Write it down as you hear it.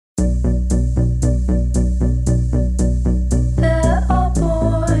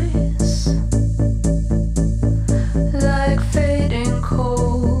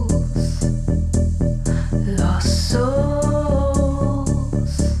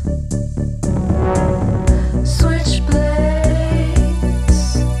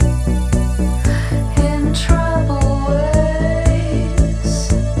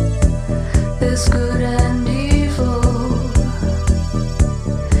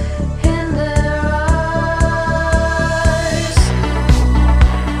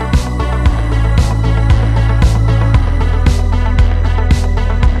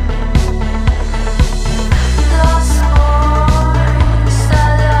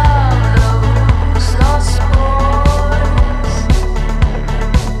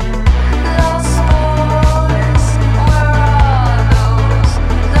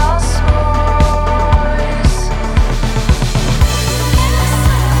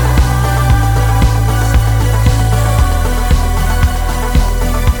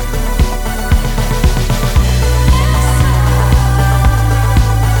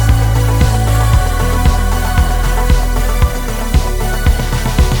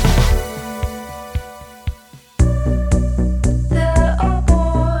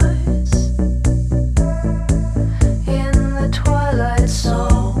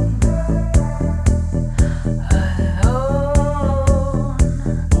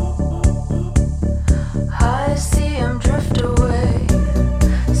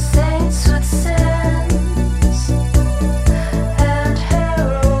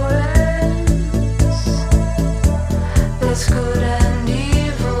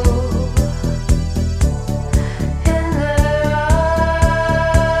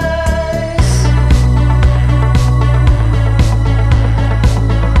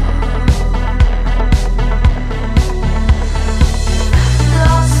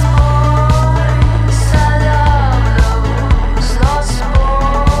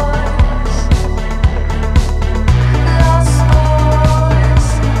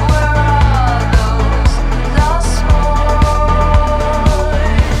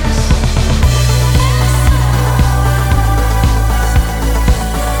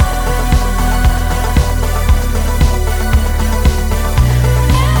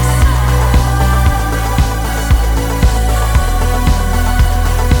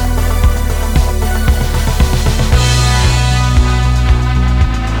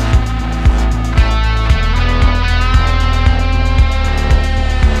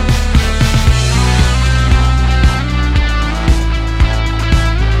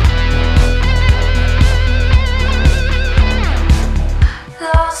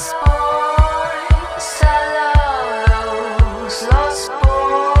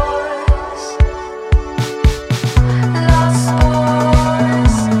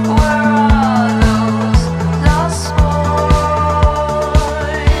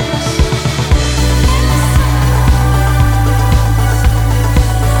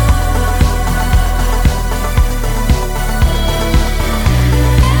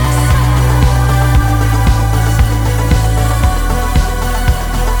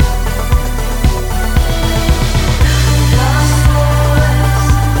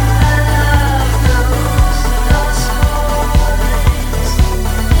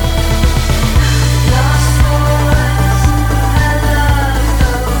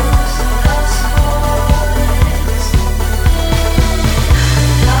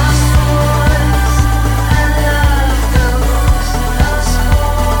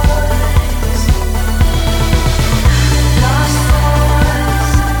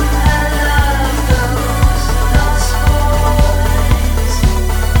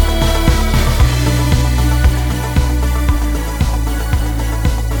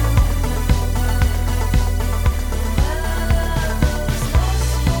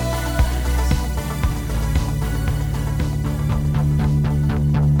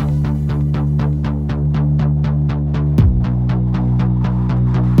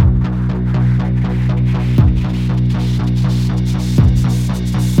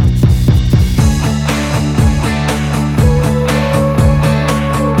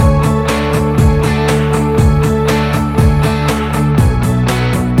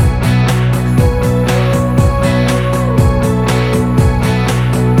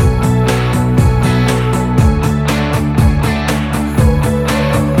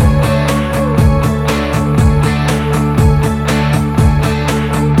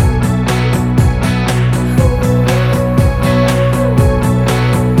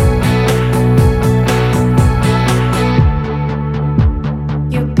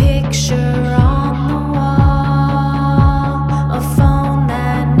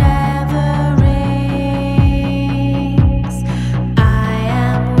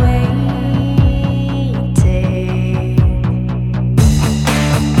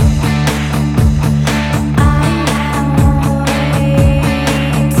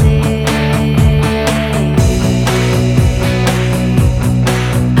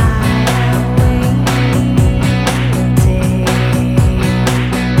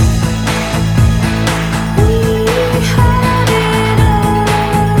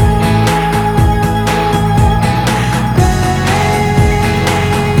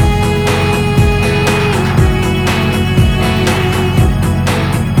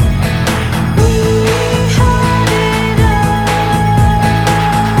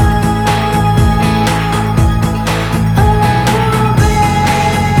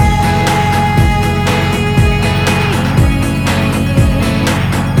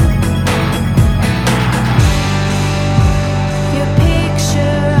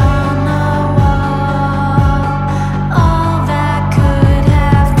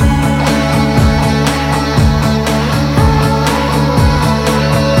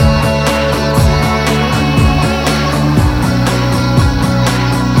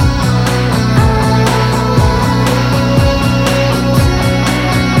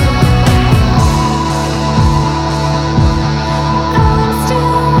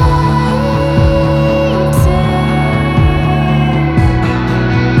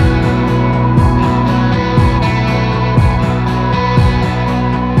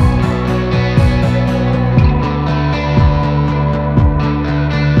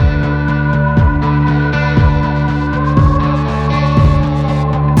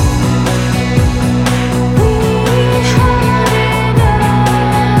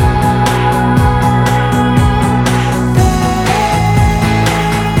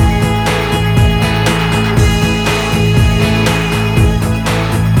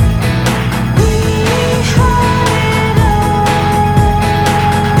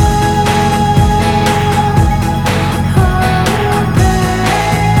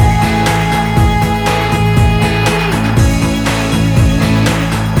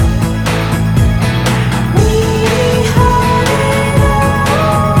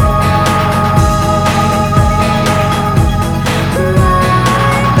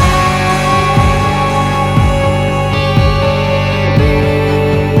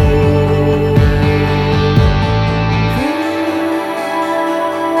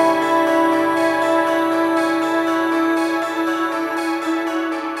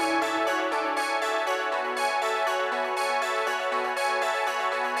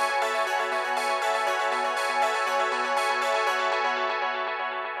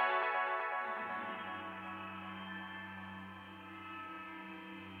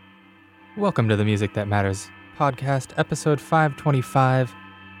Welcome to the Music That Matters podcast, episode 525,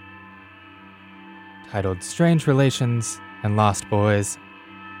 titled Strange Relations and Lost Boys,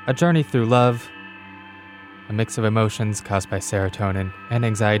 a journey through love, a mix of emotions caused by serotonin and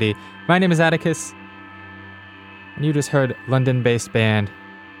anxiety. My name is Atticus, and you just heard London-based band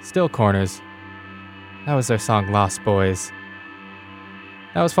Still Corners. That was their song Lost Boys.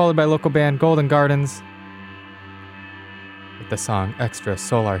 That was followed by local band Golden Gardens with the song Extra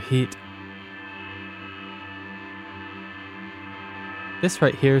Solar Heat. This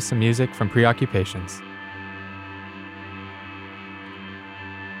right here is some music from Preoccupations.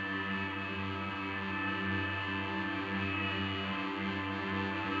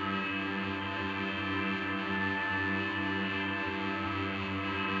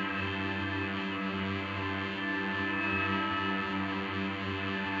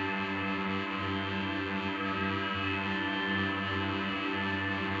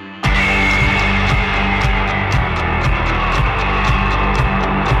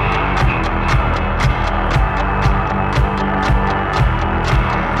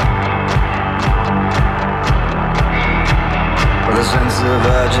 Of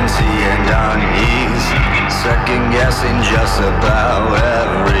urgency and unease, second guessing just about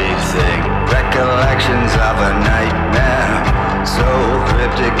everything. Recollections of a nightmare, so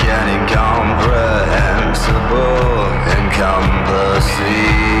cryptic and incomprehensible,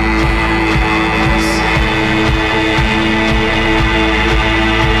 encompassing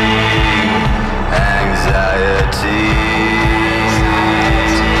anxiety.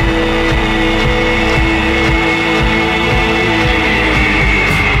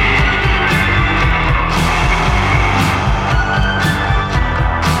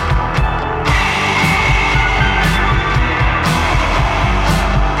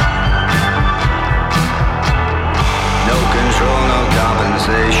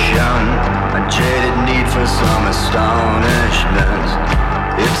 A jaded need for some astonishment.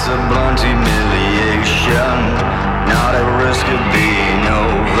 It's a blunt humiliation, not at risk of being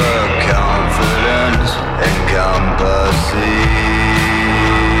overconfident,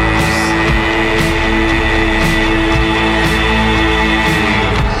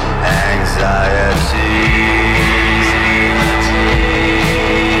 encompassing anxiety.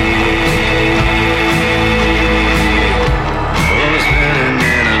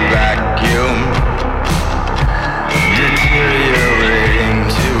 Deteriorating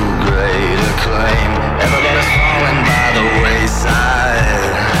to great acclaim. Everybody's falling by the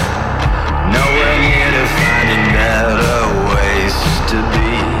wayside, nowhere near to finding better ways to be.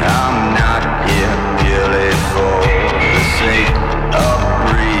 I'm not here purely for the sake of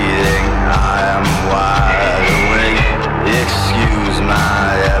breathing. I am wide awake. Excuse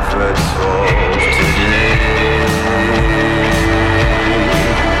my efforts for today.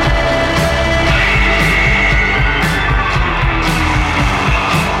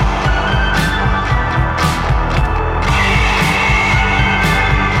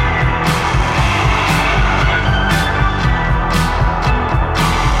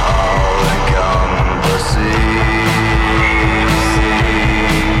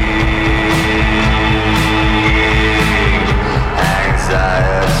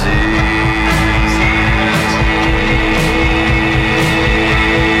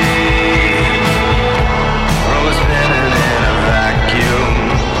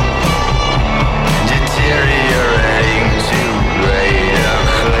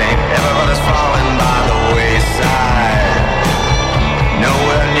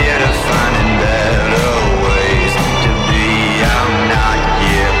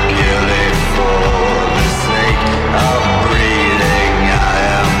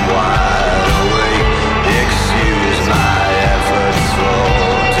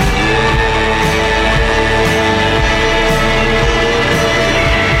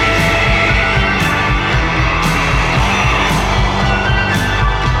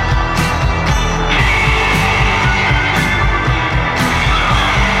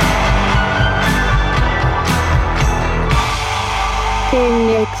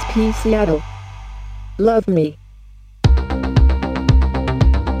 KXP Seattle. Love Me.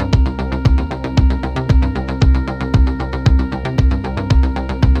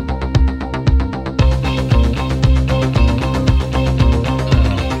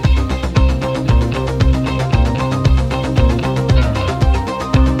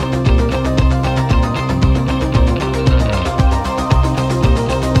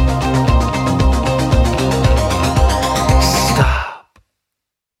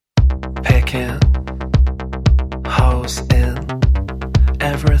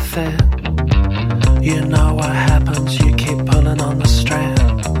 You know what happens, you keep pulling on the strand.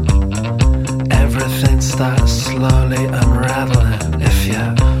 everything starts slowly unraveling. If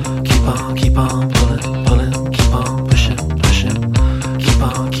you keep on pulling, pulling, keep on pushing, pushing, keep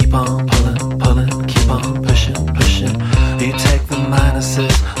on pulling, pulling, keep on pushing, pushing. You take the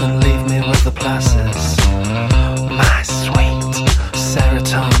minuses and leave me with the pluses. My sweet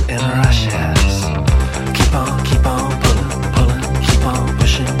serotonin in rushes. Keep on pulling, pulling, keep on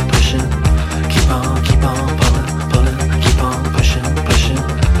pushing, pushing. Keep on pulling, pulling, keep on pushing, pushing.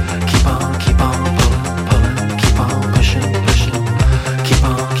 Keep on pulling, pulling, keep on pushing, pushing. Keep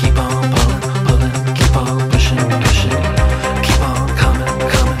on pulling, pulling, keep on pushing, pushing. Keep on coming,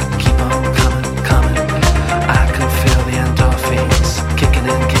 coming, keep on coming, coming. I can feel the endorphins kicking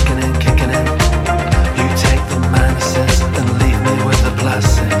in, kicking in, kicking in. You take the minuses and leave me with the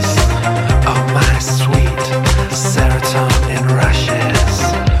pluses. Oh my sweet serotonin in rushes.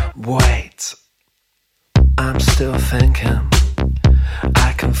 Wait, I'm still thinking.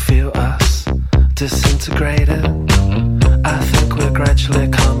 I can feel us disintegrating. I think we're gradually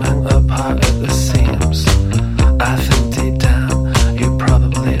coming apart at the seams. I think deep down you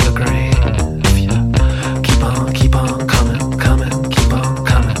probably agree. If you keep on coming, coming, keep on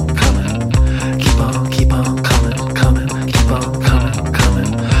coming, coming. Keep on coming, coming, keep on coming,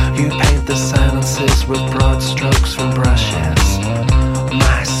 coming. You paint the silences with broad strokes from brushes.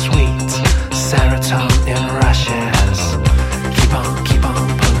 My sweet serotonin in rushes. Keep on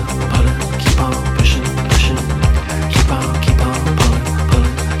pulling, pulling, keep on pushing, pushing. Keep on pulling,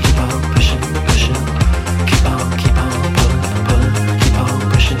 pulling, keep on pushing, pushing. Keep on pulling, pulling, keep on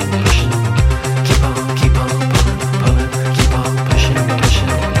pushing, pushing. Keep on pulling, pulling, keep on pushing,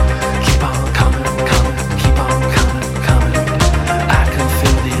 pushing. Keep on coming, coming, keep on coming, coming. I can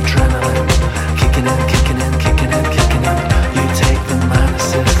feel the adrenaline kicking in, kicking in, kicking in, kicking in. You take the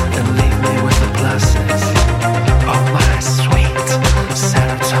minuses and leave me with the pluses. Oh my sweet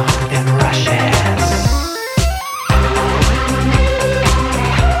serotonin in rushes.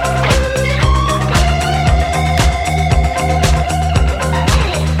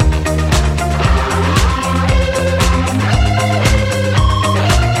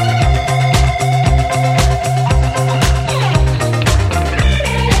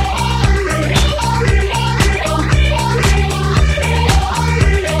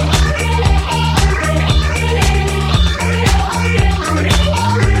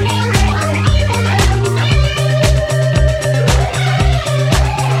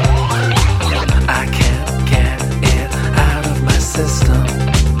 I can't get it out of my system.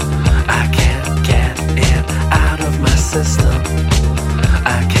 I can't get it out of my system.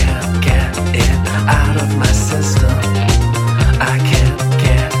 I can't get it out of my system. I can't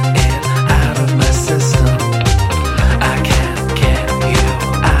get it out of my system. I can't get you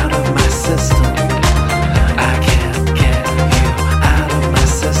out of my system. I can't get you out of my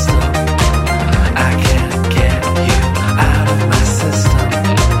system. I can't get you out of my system.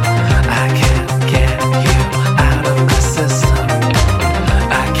 I can't get you out of my system.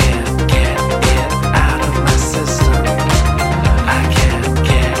 I can't get it out of my system. I can't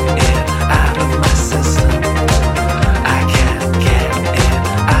get it out of my system. I can't get it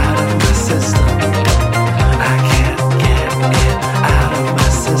out of my system. I can't get it out of my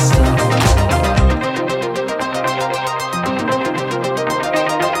system.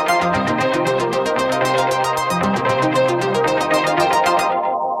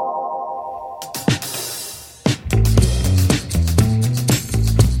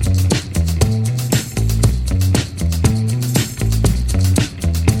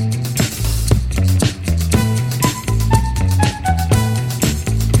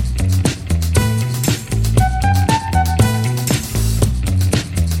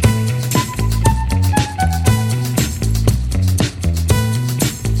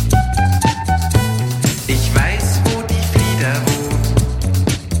 Ich weiß, wo die Flieder wohnen.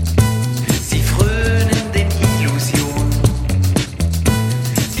 Sie frönen den Illusionen.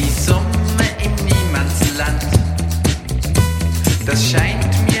 Die Summe in Niemandsland. Das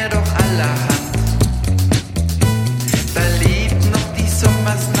scheint mir doch allerhand. Da lebt noch die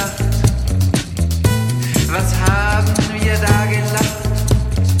Sommersnacht. Was haben wir da gelacht?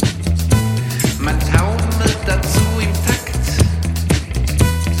 Man taumelt dazu im Takt.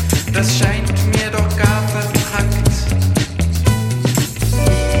 Das scheint mir doch gar vertrackt.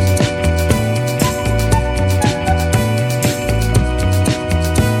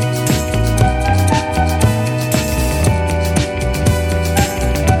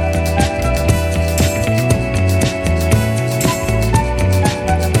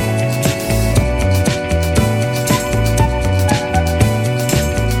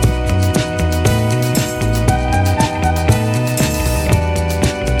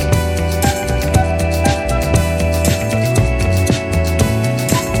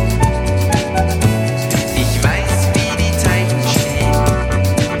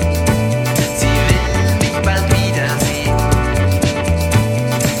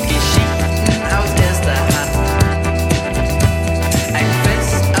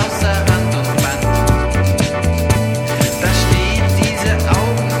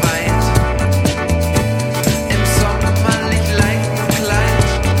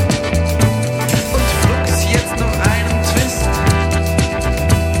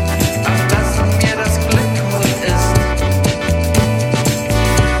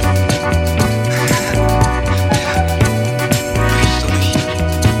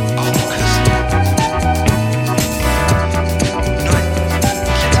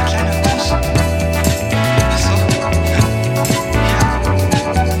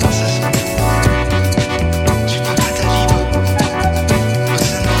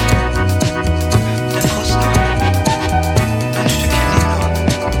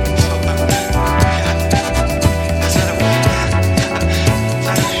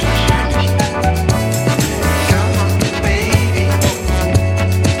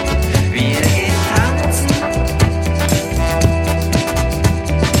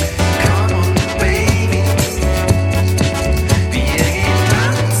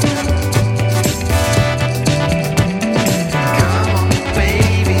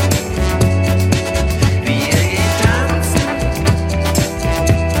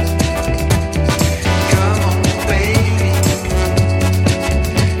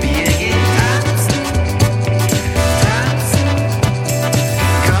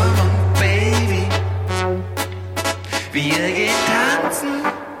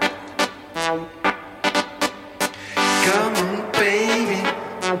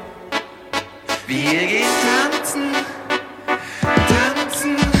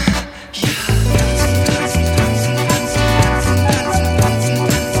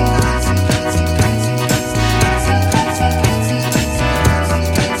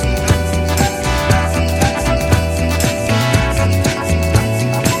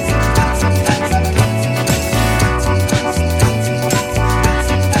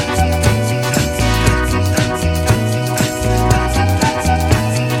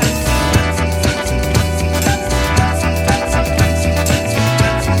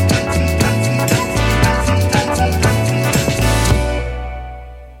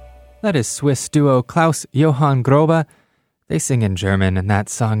 That is Swiss duo Klaus Johann Grobe. They sing in German, and that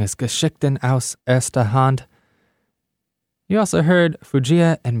song is Geschichten aus erster Hand. You also heard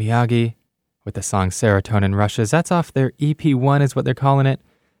Fujia and Miyagi with the song Serotonin Rushes. That's off their EP1 is what they're calling it.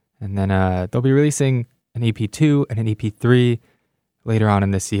 And then they'll be releasing an EP2 and an EP3 later on in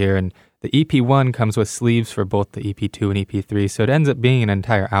this year. And the EP1 comes with sleeves for both the EP2 and EP3, so it ends up being an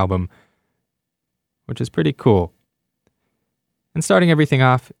entire album, which is pretty cool. And starting everything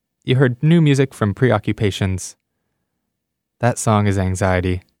off, you heard new music from Preoccupations. That song is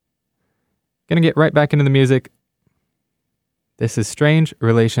Anxiety. Gonna get right back into the music. This is Strange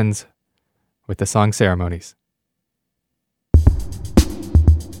Relations with the song Ceremonies.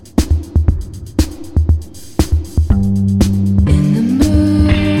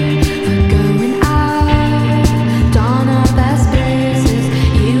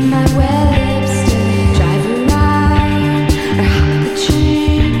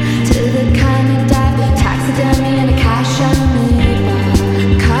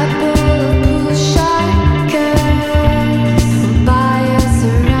 Bias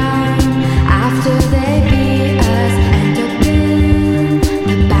around after they beat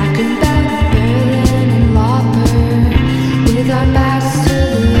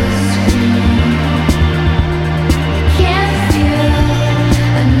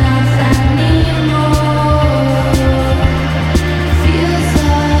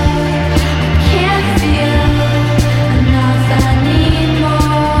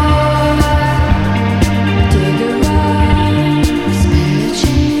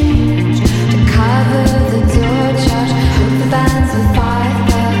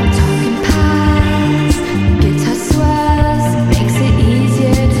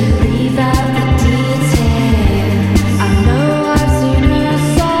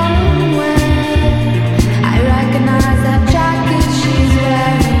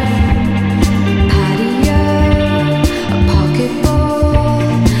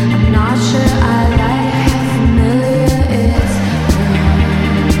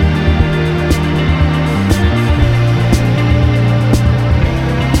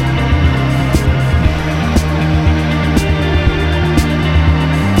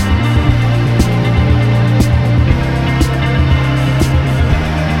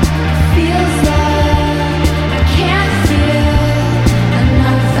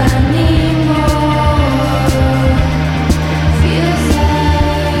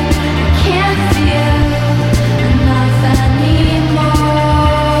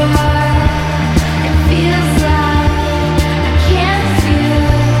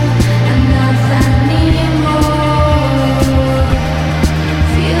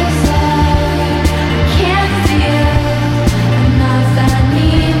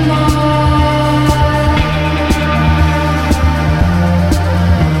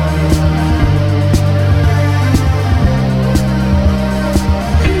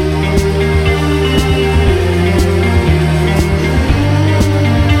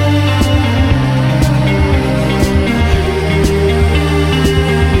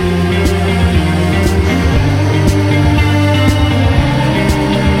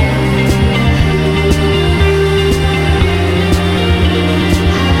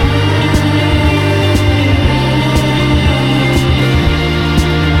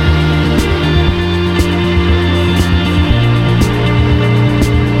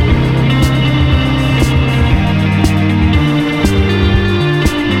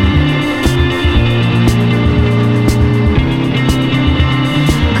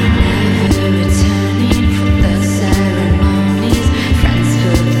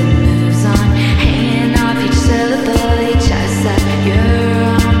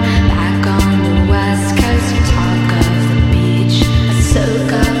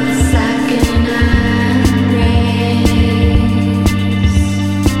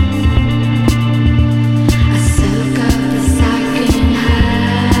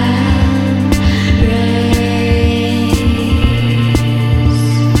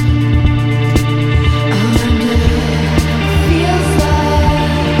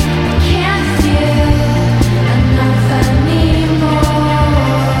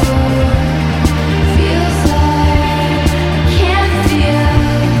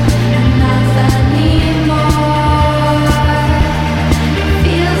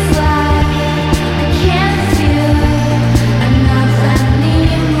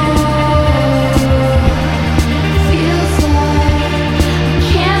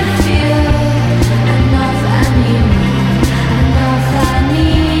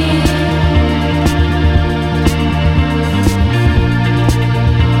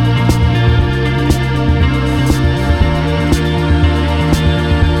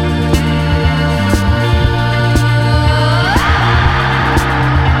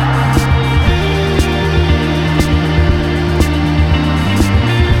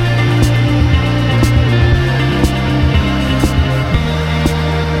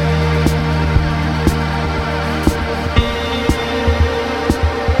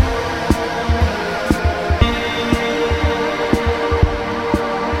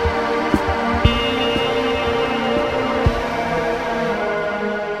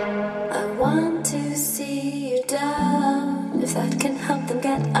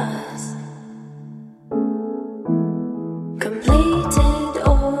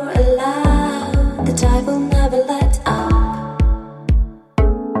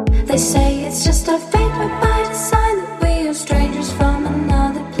They say it's just our fate, we're by design, that we are strangers from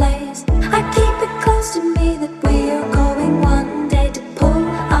another place. I keep it close to me that we are going one day to pull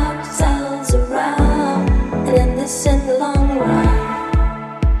ourselves around, and end this in the long run.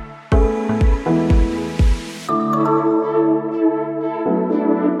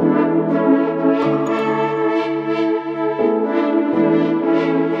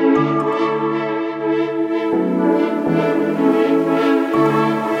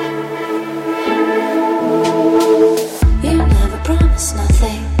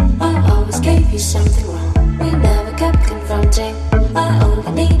 Something wrong, we never kept confronting. I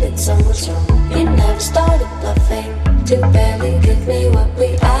only needed someone's wrong. You never started bluffing to barely give me what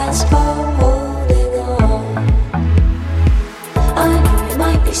we asked for. Holding on, I know you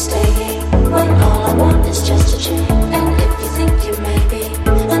might be staying when all I want is just a change. And if you think you may be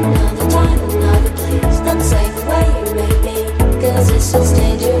another time, another place, then say the way you may be, 'cause this is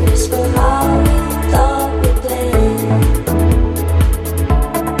dangerous for how we thought we played.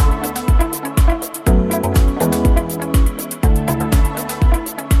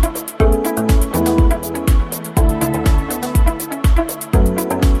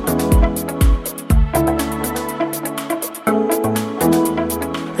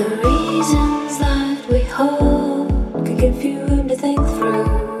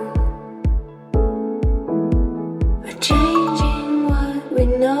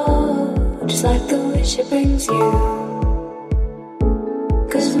 It brings you,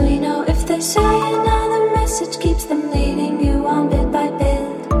 'cause we know if they say another message keeps them leading you on bit by bit.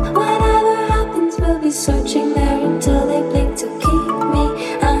 Whatever happens, we'll be searching there until they blink to keep me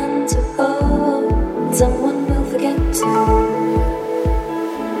and to hold. Someone will forget to.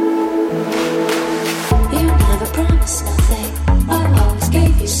 You never promised nothing, I always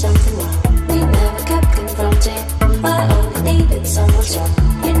gave you something wrong. We never kept confronting, I only needed someone's wrong.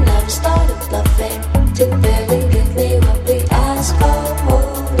 You never started bluffing to barely give me what we asked for.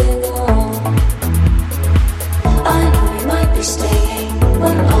 Holding on, I know you might be staying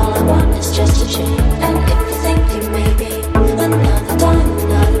when all I want is just a change. And if you think you may be another time,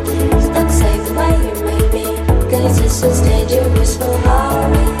 another place, then say the way you may be, 'cause this is dangerous for how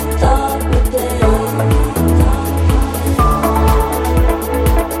we thought we played.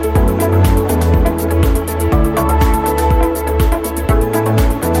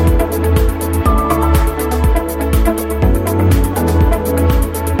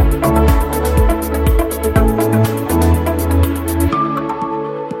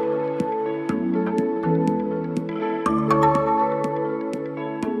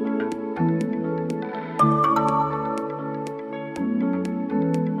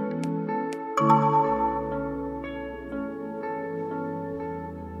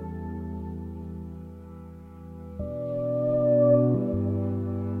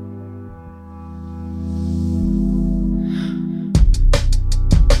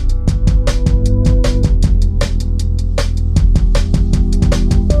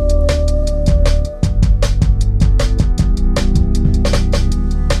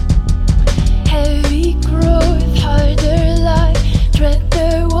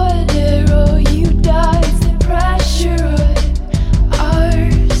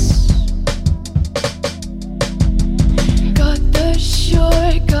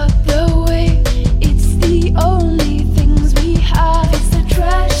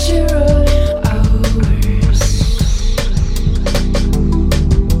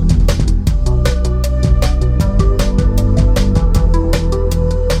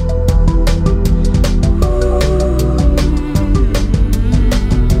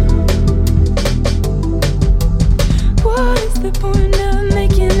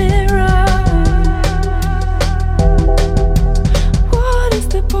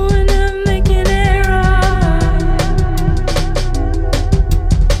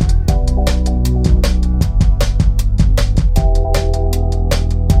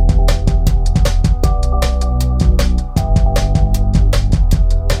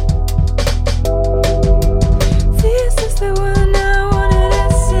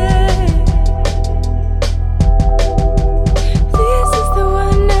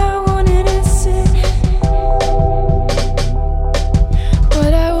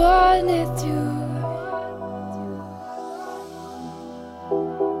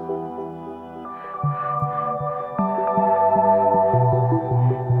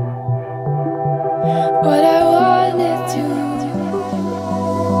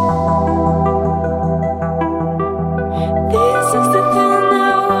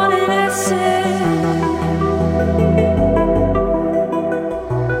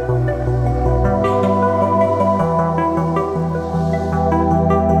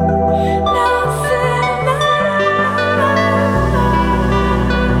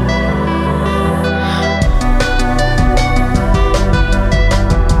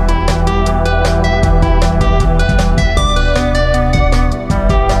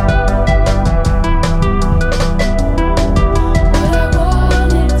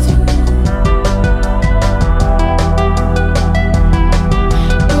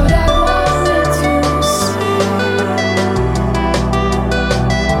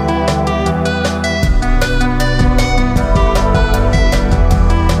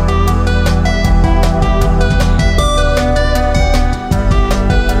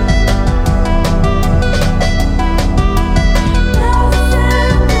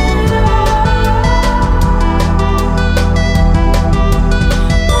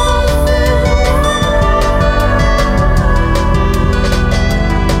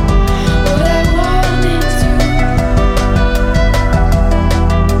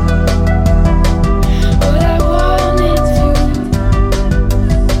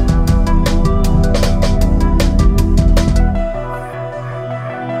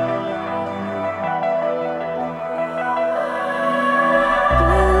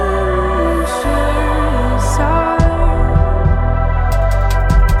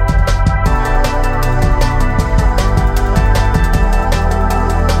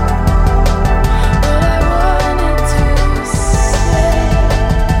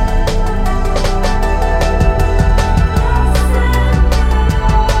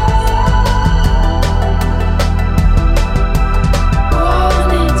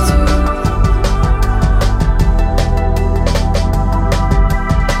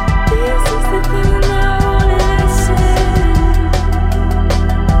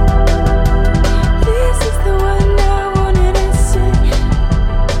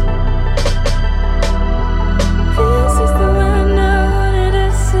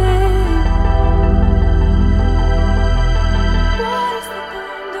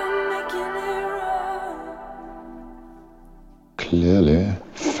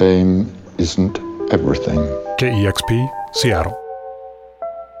 fame isn't everything. KEXP, Seattle.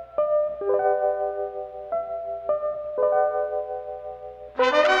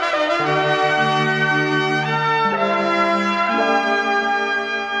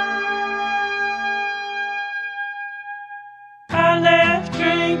 I left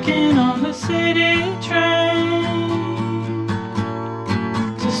drinking on the city train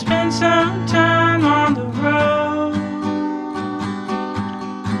to spend some time on the road.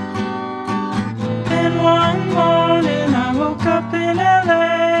 Then one morning I woke up in LA,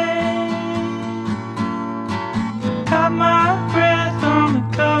 caught my breath on the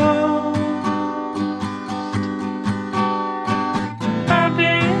coast. I've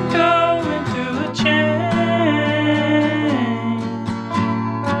been going through a change,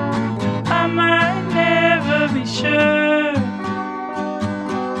 I might never be sure.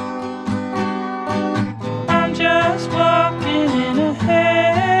 I'm just walking in a haze,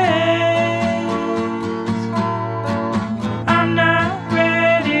 I'm not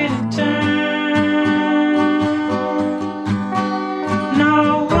ready to turn. No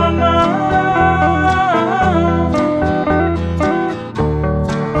woman,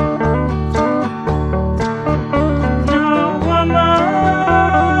 no woman.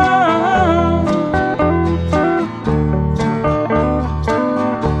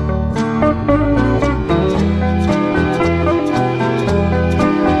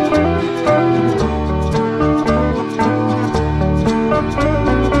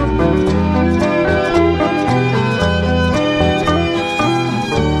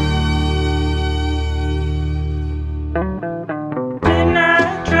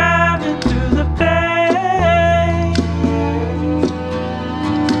 Midnight driving through the bay,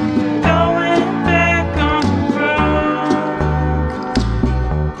 going back on the road,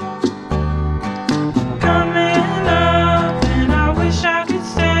 coming up and I wish I could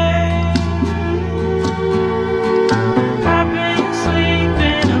stay. I've been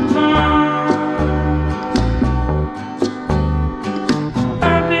sleeping alone,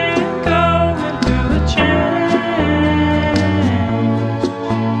 I've been going through a change,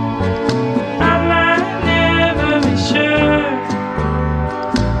 I might never be sure.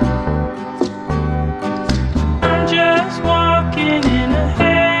 I'm just walking in a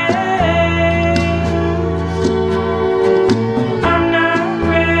haze, I'm not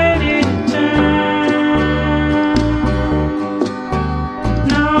ready to turn.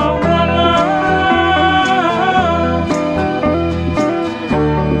 No woman,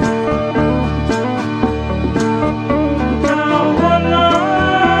 no woman.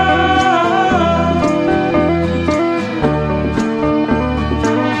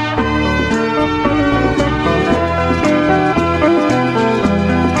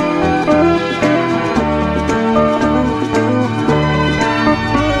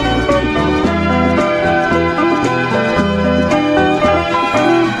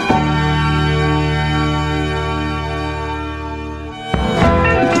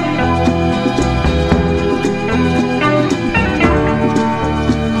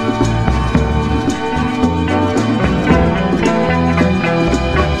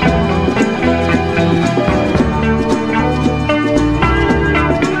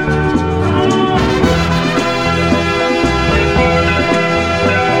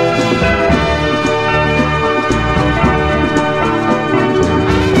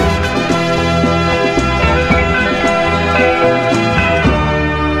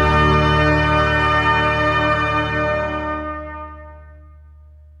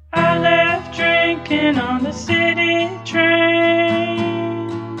 I left drinking on the city train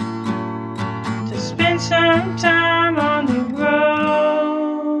to spend some time on the road.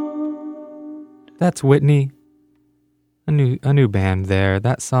 That's Whitney. A new band there.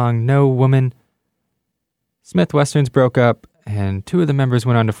 That song, No Woman. Smith Westerns broke up, and two of the members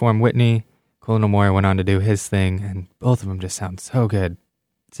went on to form Whitney. Colonel Moore went on to do his thing, and both of them just sound so good.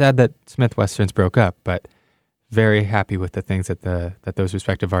 Sad that Smith Westerns broke up, but very happy with the things that those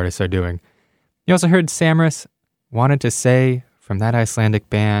respective artists are doing. You also heard Samris, Wanted to Say, from that Icelandic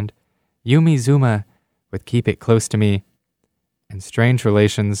band, Yumi Zuma with Keep It Close to Me, and Strange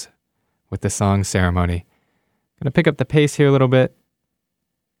Relations with the song Ceremony. Gonna pick up the pace here a little bit.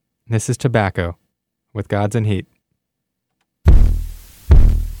 This is Tobacco with Gods and Heat.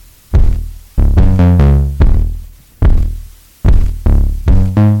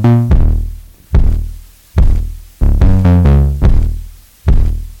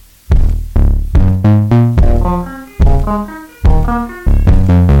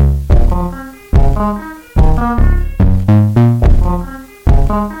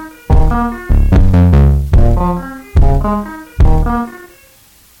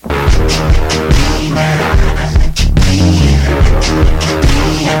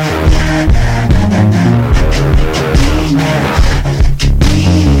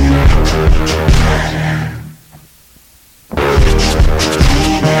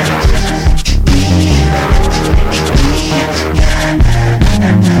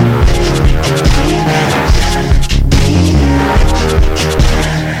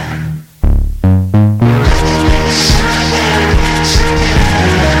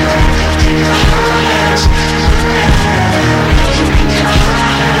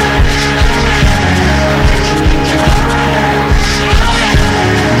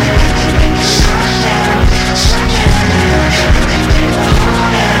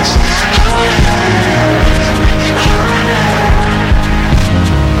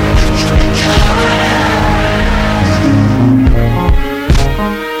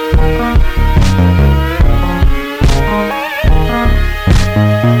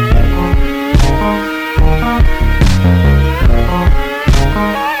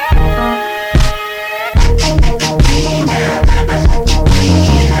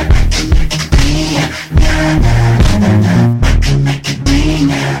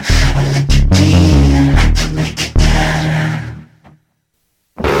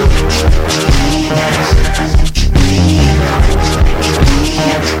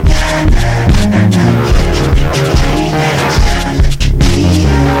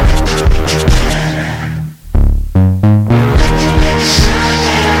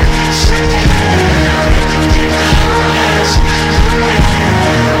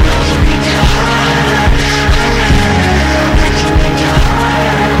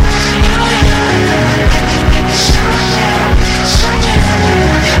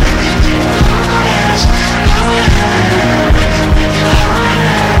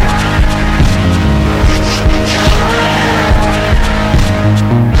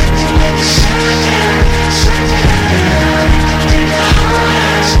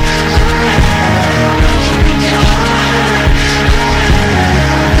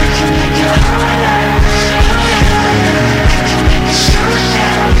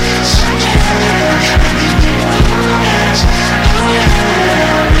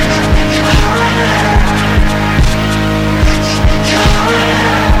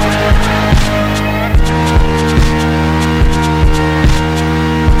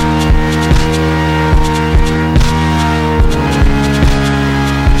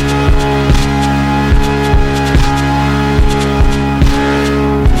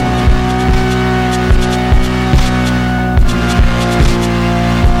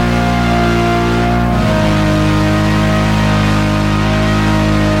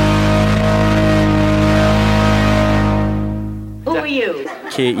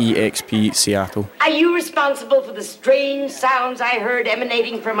 KEXP Seattle. Are you responsible for the strange sounds I heard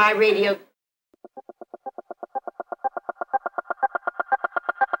emanating from my radio?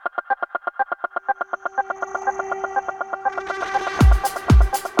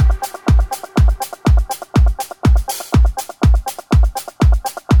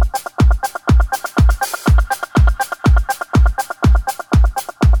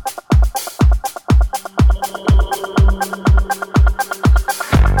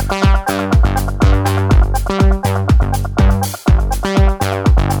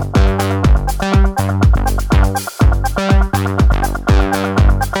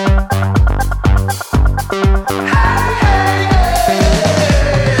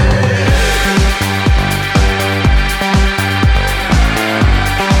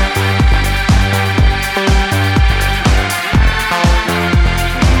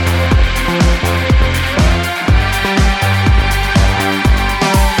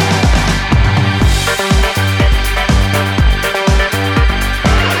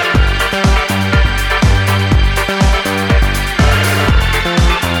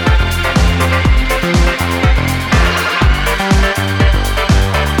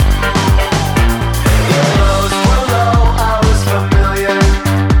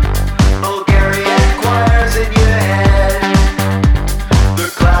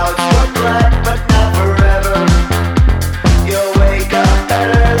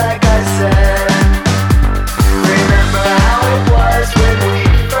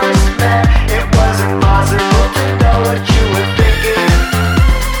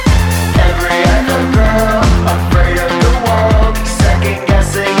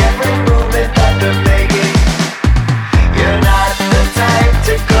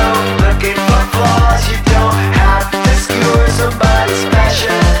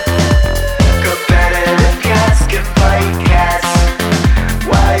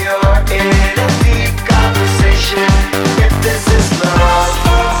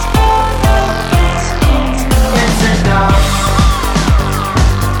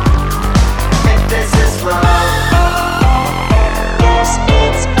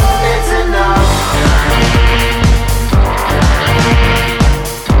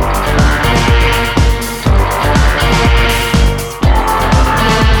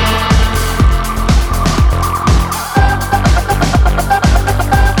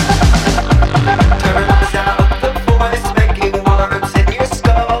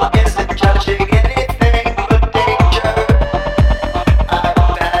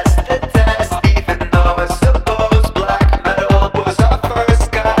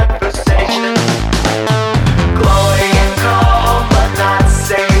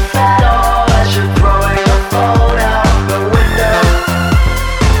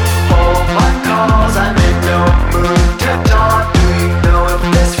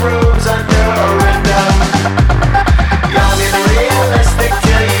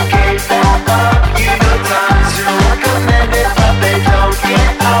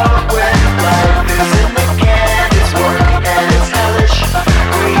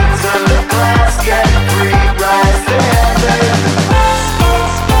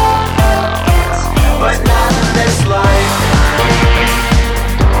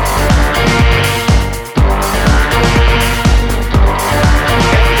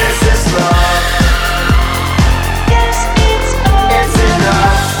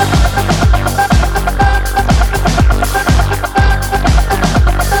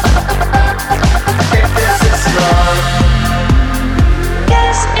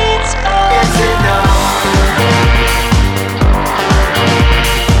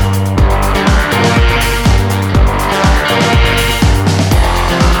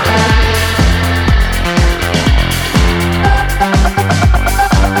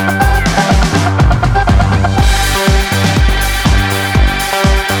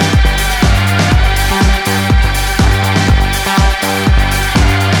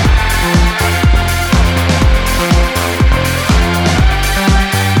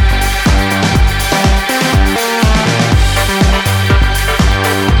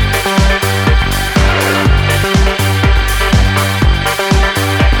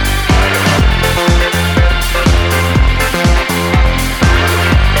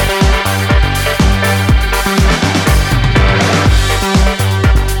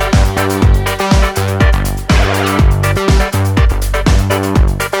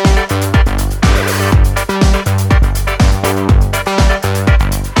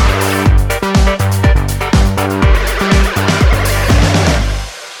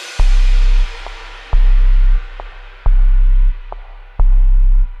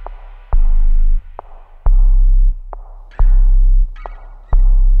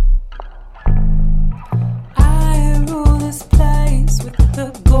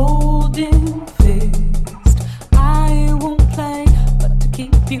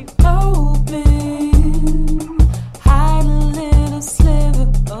 you open. Hide a little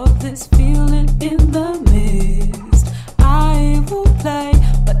sliver of this feeling in the mist. I will play,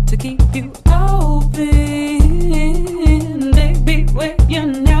 but to keep you open. Baby, where you're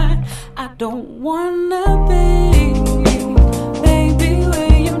not, I don't wanna be. Baby,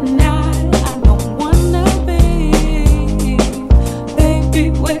 where you're not, I don't wanna be. Baby,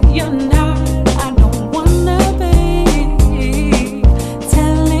 where you're not, I don't wanna be.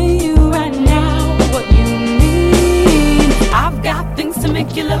 Telling you right now what you need. I've got things to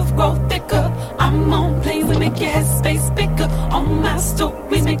make your love grow thicker. I'm on planes that make your headspace bigger. All my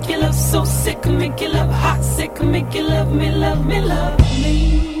stories make your love so sick, make your love hot, sick, make you love me, love me, love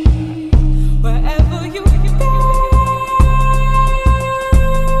me. Wherever you go,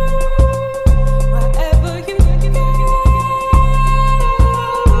 wherever you go,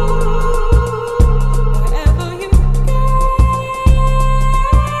 wherever you go,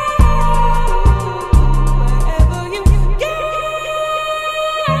 wherever you go.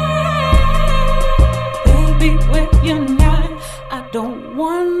 Baby, where you're not, I don't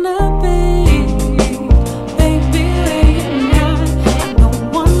wanna be. Baby, where you're not, I don't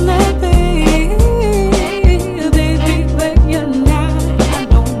wanna be. Baby, where you're not, I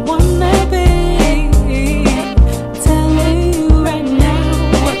don't wanna be. Telling you right now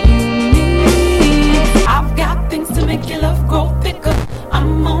what you need. I've got things to make your love grow thicker.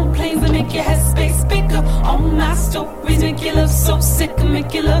 I'm on planes that make your headspace bigger. All my stories make your love so sick,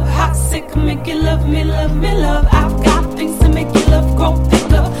 make your love hot, sick, make you love me, love me, love. I've got things to make your love grow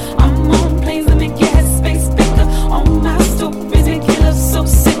thicker. I'm on planes that make your headspace bigger. All my stories make your love so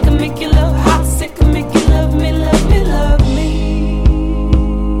sick, make you love hot, sick, make you love me, love me, love me.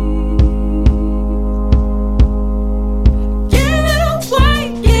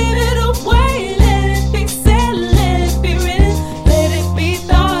 Give it away, let it be said, let it be written, let it be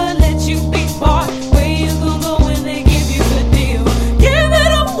thought, let you be bought. Where you gon' go when they give you the deal? Give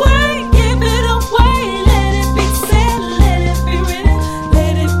it away, let it be said, let it be written,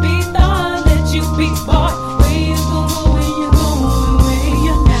 let it be thought, let you be bought. Where you gon' go when you're going where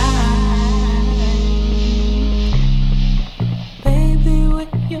you're not? Baby,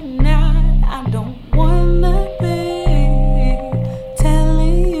 where you're not, I don't wanna be.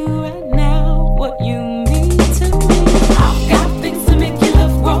 Telling you right now what you mean to me. I've got things to make your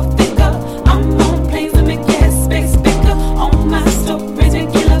love grow thicker. I'm on planes that make your headspace bigger. All my stories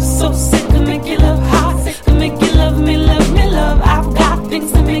make your love so sick, make your love hot, sick, make you love me, love me, love. I've got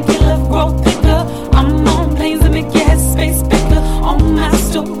things to make your love grow thicker. I'm on planes that make your headspace bigger. All my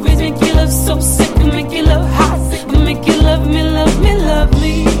stories make your love so sick, make you love hot, sick, make you love me, love me, love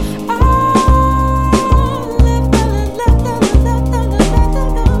me.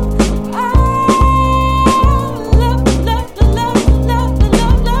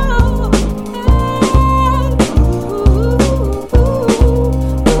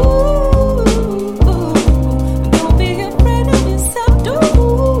 Don't be afraid of yourself, do.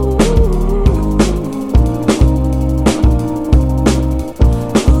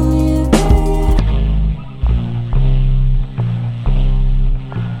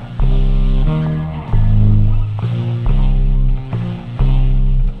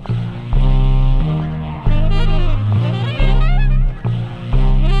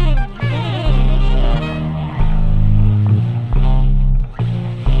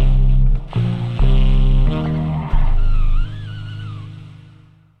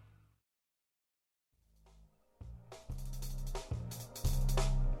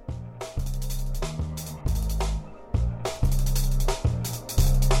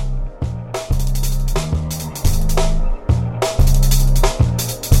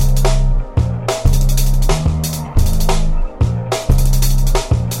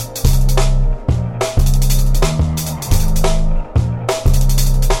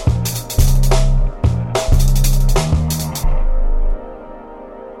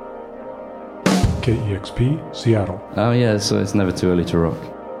 KEXP, Seattle. Oh yeah, so it's never too early to rock.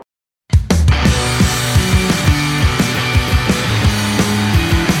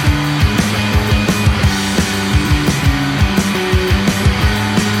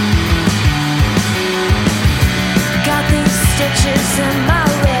 Got these stitches in my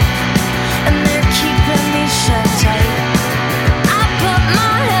lip, and they're keeping me shut tight. I put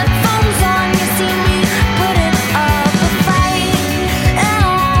my headphones on, you see me putting up a fight, and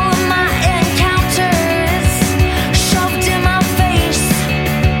all of my encounters shoved in my face.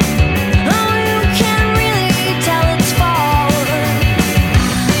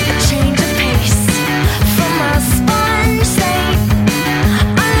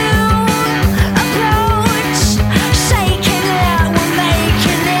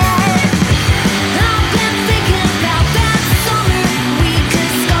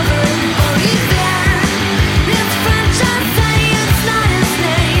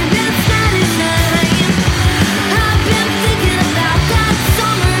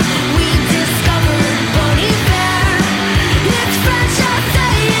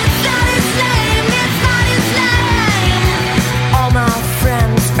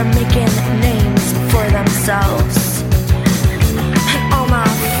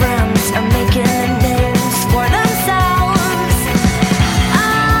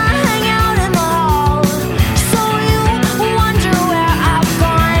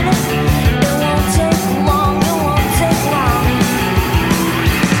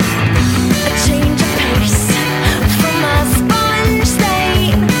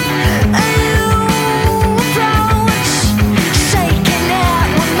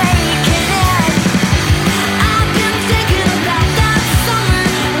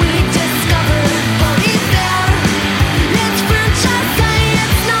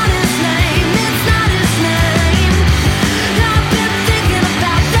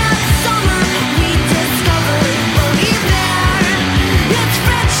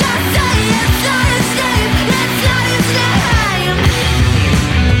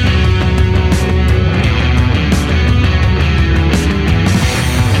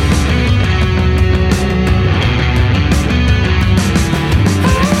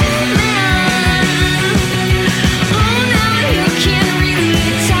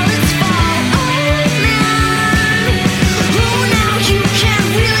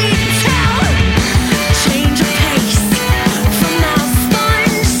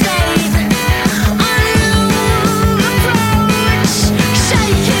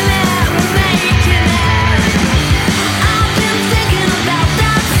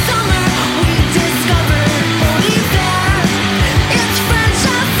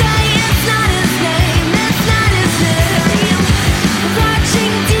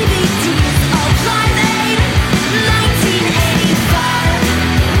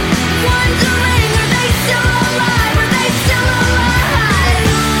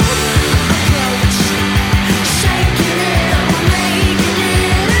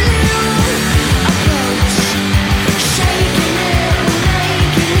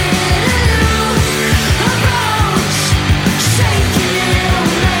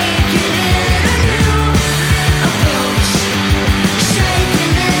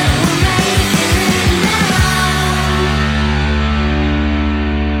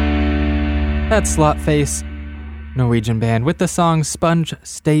 That's Slotface, Norwegian band, with the song Sponge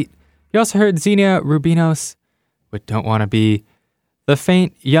State. You also heard Xenia Rubinos with Don't Wanna Be, The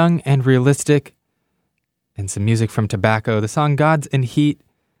Faint, Young and Realistic, and some music from Tobacco, the song Gods and Heat,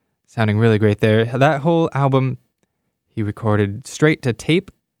 sounding really great there. That whole album he recorded straight to tape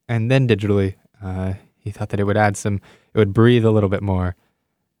and then digitally. He thought that it would breathe a little bit more.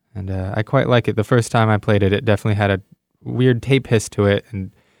 And I quite like it. The first time I played it, it definitely had a weird tape hiss to it,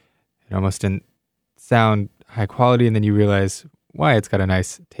 and it almost didn't sound high quality, and then you realize why it's got a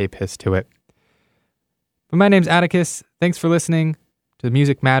nice tape hiss to it. But my name's Atticus. Thanks for listening to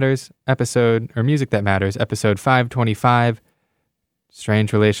Music Matters Music That Matters, episode 525,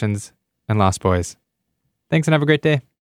 Strange Relations and Lost Boys. Thanks and have a great day.